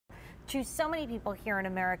to so many people here in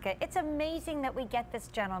America. It's amazing that we get this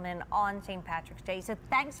gentleman on St. Patrick's Day. So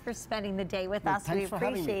thanks for spending the day with us. We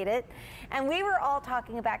appreciate it. And we were all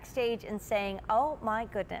talking backstage and saying, oh my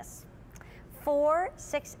goodness. 4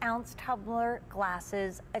 6-ounce tumbler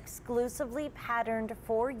glasses exclusively patterned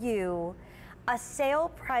for you, a sale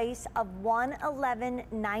price of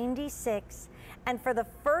 $111.96, and for the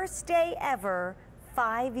first day ever,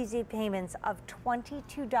 5 easy payments of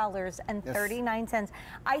 $22.39. Yes.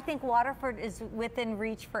 I think Waterford is within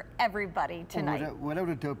reach for everybody tonight. Oh, without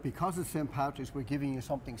a doubt, because it's St. Patrick's, we're giving you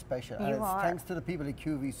something special. And it's thanks to the people at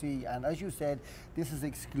QVC. And as you said, this is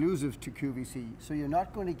exclusive to QVC. So you're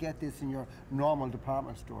not going to get this in your normal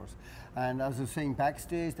department stores. And as I was saying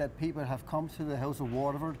backstage, that people have come to the House of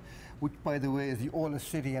Waterford, which, by the way, is the oldest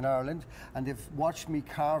city in Ireland, and they've watched me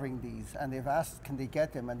carving these, and they've asked, can they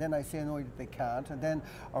get them? And then I say, no, they can't. And then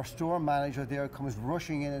our store manager there comes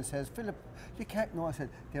rushing in and says, Philip, you can't. No, I said,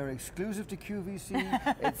 they're exclusive to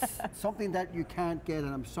QVC. It's something that you can't get,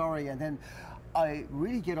 and I'm sorry. And then I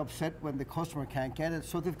really get upset when the customer can't get it,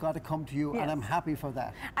 so they've got to come to you, and I'm happy for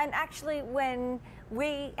that. And actually, when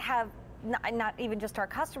we have not even just our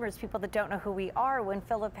customers, people that don't know who we are, when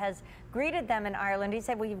Philip has greeted them in Ireland, he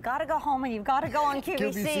said, well, you've got to go home and you've got to go on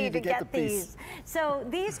QVC to get these. So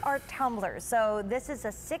these are tumblers. So this is a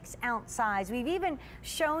 6-ounce size. We've even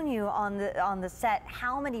shown you on the set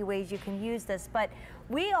how many ways you can use this, but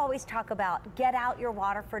we always talk about get out your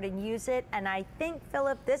Waterford and use it, and I think,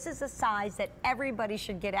 Philip, this is a size that everybody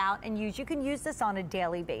should get out and use. You can use this on a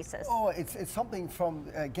daily basis. Oh, it's something from,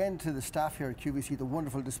 again, to the staff here at QVC, the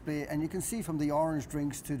wonderful display, and you can see from the orange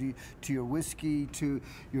drinks to your whiskey to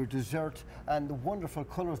your dessert, and the wonderful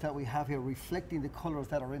colours that we have here reflecting the colours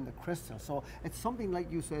that are in the crystal. So it's something,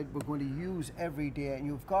 like you said, we're going to use every day, and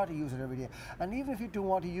you've got to use it every day. And even if you don't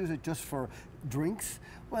want to use it just for drinks,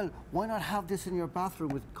 well, why not have this in your bathroom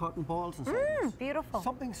with cotton balls and something? Beautiful.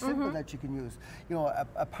 Something simple that you can use. You know,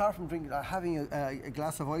 apart from drinking, having a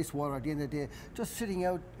glass of ice water at the end of the day, just sitting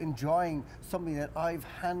out enjoying something that I've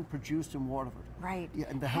hand-produced in Waterford. Right. Yeah,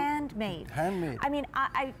 and handmade. Handmade. I mean,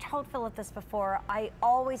 I told Philip this before. I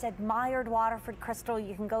always admired Waterford crystal.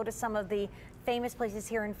 You can go to some of the famous places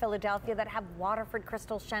here in Philadelphia that have Waterford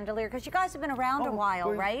crystal chandelier, because you guys have been around a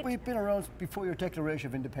while, right? We've been around before your Declaration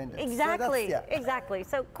of Independence. Exactly, so exactly.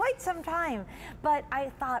 So quite some time. But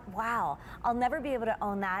I thought, wow, I'll never be able to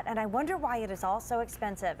own that, and I wonder why it is all so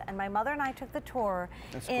expensive. And my mother and I took the tour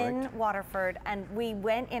in Waterford, and we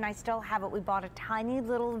went in, I still have it, we bought a tiny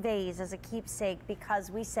little vase as a keepsake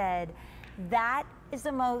because we said, that is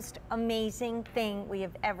the most amazing thing we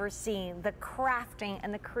have ever seen, the crafting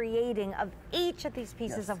and the creating of each of these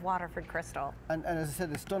pieces of Waterford crystal. And as I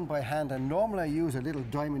said, it's done by hand, and normally I use a little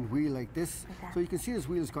diamond wheel like this. So you can see this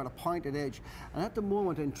wheel's got a pointed edge, and at the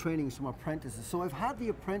moment I'm training some apprentices. So I've had the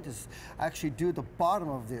apprentice actually do the bottom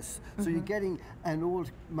of this. So you're getting an old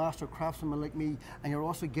master craftsman like me, and you're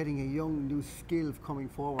also getting a young new skill coming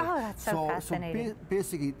forward. Oh, that's so fascinating. So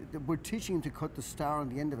basically, we're teaching him to cut the star on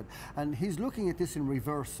the end of it, and he's looking at this in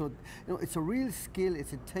reverse. So you know, it's a real skill,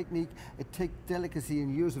 it's a technique, it takes delicacy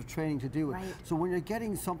and years of training to do it. Right. So when you're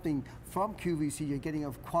getting something from QVC, you're getting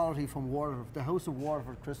of quality from Waterford, the House of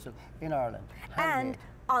Waterford Crystal in Ireland. Handmade. And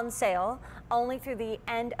on sale only through the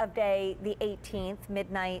end of day the 18th,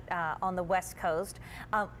 midnight on the West Coast.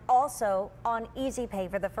 Also on Easy Pay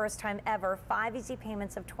for the first time ever, 5 easy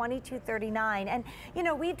payments of $22.39. And you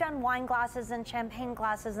know, we've done wine glasses and champagne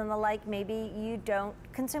glasses and the like. Maybe you don't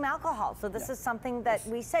consume alcohol, so this is something that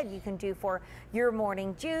we said you can do for your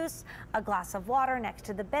morning juice, a glass of water next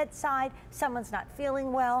to the bedside. Someone's not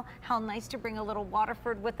feeling well, how nice to bring a little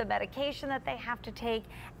Waterford with the medication that they have to take.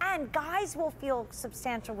 And guys will feel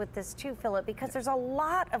substantial with this too, Philip, because there's a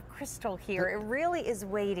lot of crystal here. It really is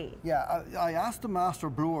weighty. Yeah, I asked the master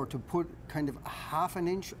brewer to put kind of ½ an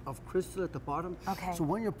inch of crystal at the bottom. Okay. So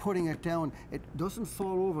when you're putting it down, it doesn't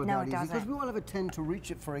fall over that easy. Because we all have a tend to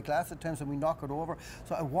reach it for a glass at times and we knock it over.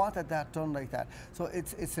 So I wanted that done like that. So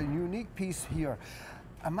it's a unique piece here.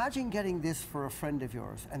 Imagine getting this for a friend of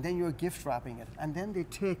yours, and then you're gift wrapping it, and then they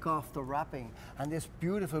take off the wrapping, and this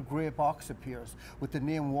beautiful grey box appears with the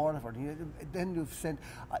name Waterford. Then you've said,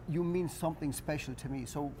 you mean something special to me.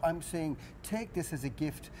 So I'm saying, take this as a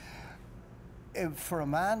gift. If for a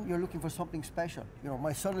man, you're looking for something special. You know,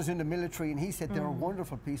 my son is in the military, and he said they're a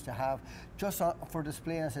wonderful piece to have, just for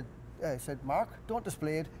display. And I said, Mark, don't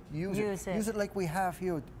display it, use it. Use it like we have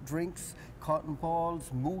here with drinks, cotton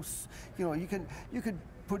balls, mousse. You know, you could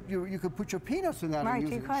you could put your peanuts in that and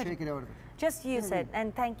use it and shake it out of it. Just use it,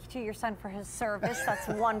 and thank you to your son for his service. That's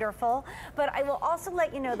wonderful. But I will also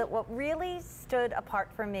let you know that what really stood apart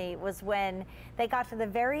for me was when they got to the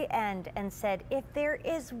very end and said, if there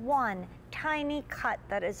is one tiny cut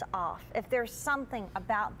that is off, if there's something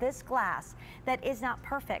about this glass that is not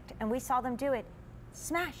perfect, and we saw them do it,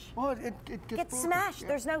 smash. Well, it gets smashed. Yeah.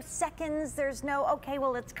 There's no seconds. There's no, okay,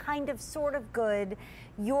 well, it's kind of sort of good.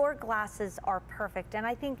 Your glasses are perfect. And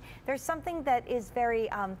I think there's something that is very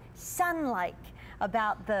sun-like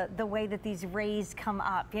about the way that these rays come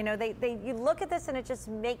up. You know, you look at this and it just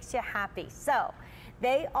makes you happy. So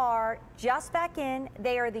they are just back in.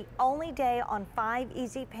 They are the only day on 5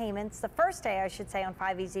 easy payments, the first day, I should say, on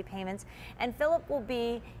 5 easy payments. And Philip will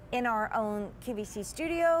be in our own QVC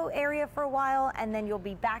studio area for a while, and then you'll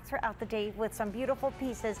be back throughout the day with some beautiful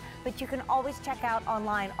pieces. But you can always check out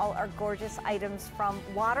online all our gorgeous items from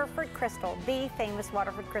Waterford Crystal, the famous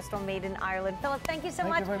Waterford Crystal made in Ireland. Philip, thank you so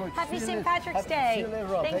much. Happy St. Patrick's Day. See you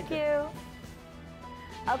later on. Thank you.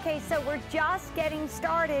 Okay, so we're just getting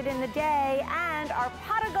started in the day, and our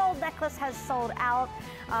pot of gold necklace has sold out.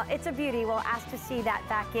 It's a beauty. We'll ask to see that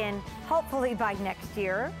back in, hopefully by next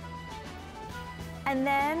year. And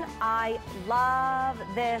then I love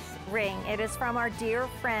this ring. It is from our dear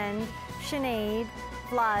friend, Sinead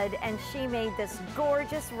Flood, and she made this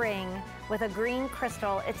gorgeous ring with a green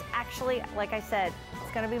crystal. It's actually, like I said,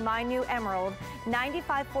 it's gonna be my new emerald.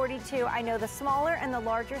 $95.42. I know the smaller and the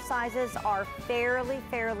larger sizes are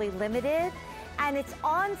fairly limited, and it's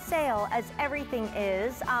on sale as everything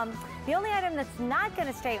is. The only item that's not going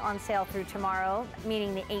to stay on sale through tomorrow,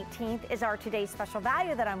 meaning the 18th, is our today's special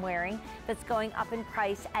value that I'm wearing that's going up in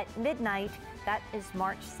price at midnight. That is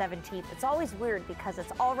March 17th. It's always weird because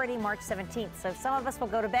it's already March 17th. So some of us will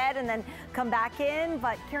go to bed and then come back in,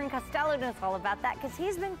 but Kieran Costello knows all about that because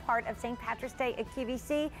he's been part of St. Patrick's Day at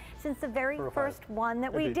QVC since the very first one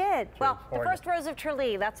that we did. Well, the first Rose of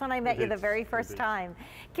Tralee, that's when I met you the very first time.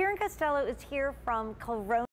 Kieran Costello is here from Corona.